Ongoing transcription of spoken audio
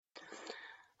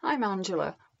I'm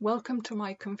Angela. Welcome to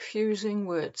my confusing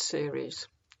word series.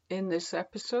 In this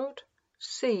episode,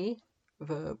 see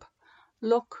verb,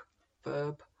 look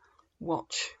verb,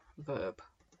 watch verb.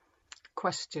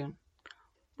 Question: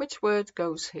 which word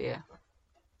goes here?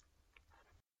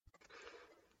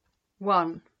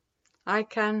 1. I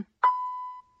can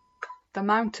the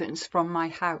mountains from my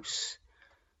house.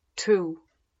 2.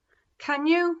 Can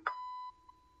you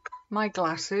my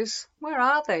glasses? Where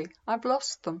are they? I've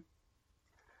lost them.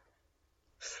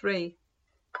 3.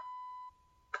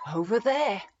 Over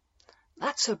there.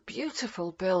 That's a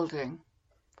beautiful building.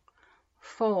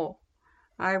 4.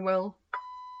 I will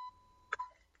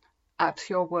at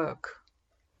your work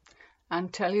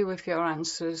and tell you if your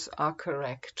answers are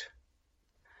correct.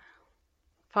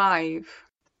 5.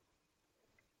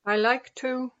 I like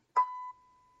to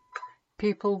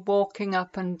people walking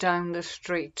up and down the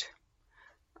street.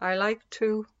 I like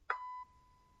to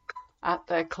at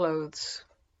their clothes.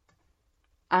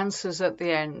 Answers at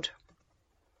the end.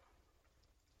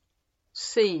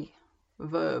 See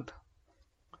verb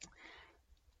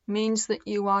means that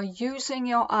you are using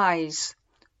your eyes.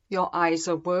 Your eyes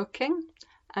are working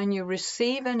and you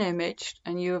receive an image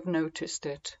and you have noticed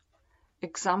it.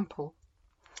 Example: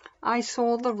 I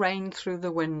saw the rain through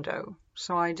the window,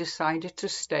 so I decided to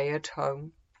stay at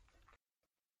home.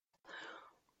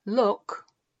 Look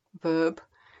verb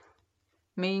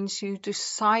means you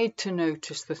decide to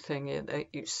notice the thing that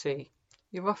you see.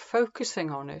 You are focusing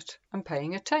on it and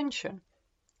paying attention.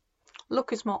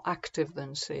 Look is more active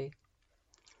than see.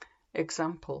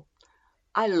 Example: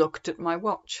 I looked at my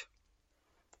watch.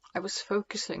 I was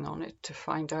focusing on it to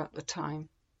find out the time.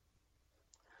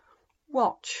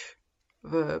 Watch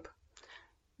verb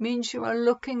means you are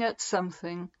looking at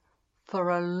something for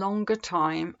a longer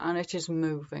time and it is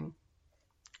moving.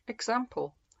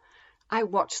 Example: I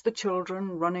watched the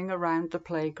children running around the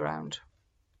playground.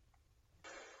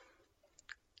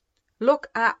 Look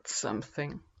at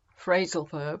something, phrasal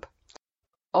verb,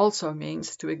 also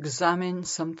means to examine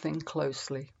something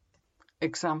closely.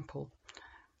 Example: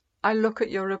 I look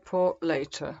at your report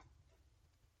later.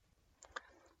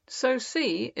 So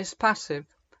see is passive.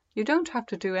 You don't have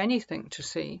to do anything to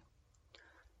see.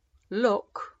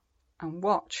 Look and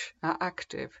watch are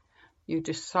active. You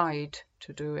decide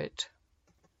to do it.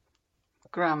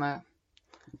 Grammar: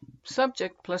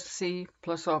 subject plus see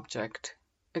plus object.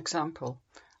 Example: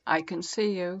 I can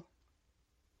see you.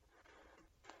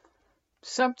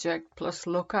 Subject plus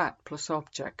look at plus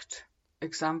object.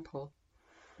 Example: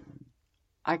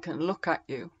 I can look at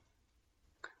you.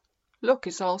 Look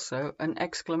is also an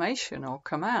exclamation or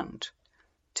command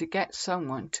to get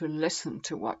someone to listen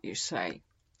to what you say.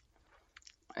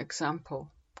 Example: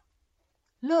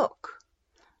 look,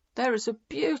 there is a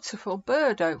beautiful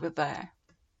bird over there.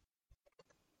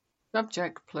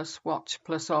 Subject plus watch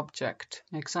plus object.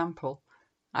 Example: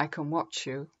 I can watch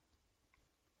you.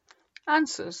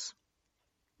 Answers: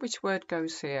 which word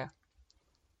goes here?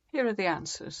 Here are the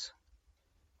answers.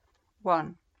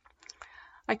 1.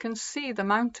 I can see the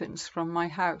mountains from my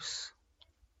house.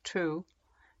 2.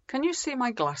 Can you see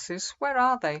my glasses? Where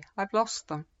are they? I've lost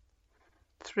them.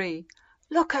 3.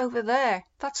 Look over there.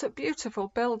 That's a beautiful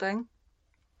building.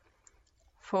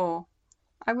 4.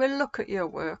 I will look at your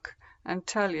work and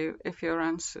tell you if your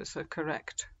answers are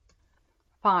correct.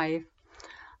 5.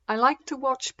 I like to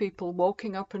watch people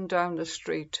walking up and down the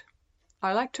street.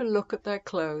 I like to look at their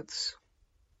clothes.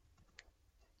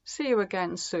 See you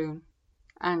again soon.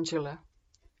 Angela.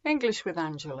 English with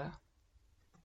Angela.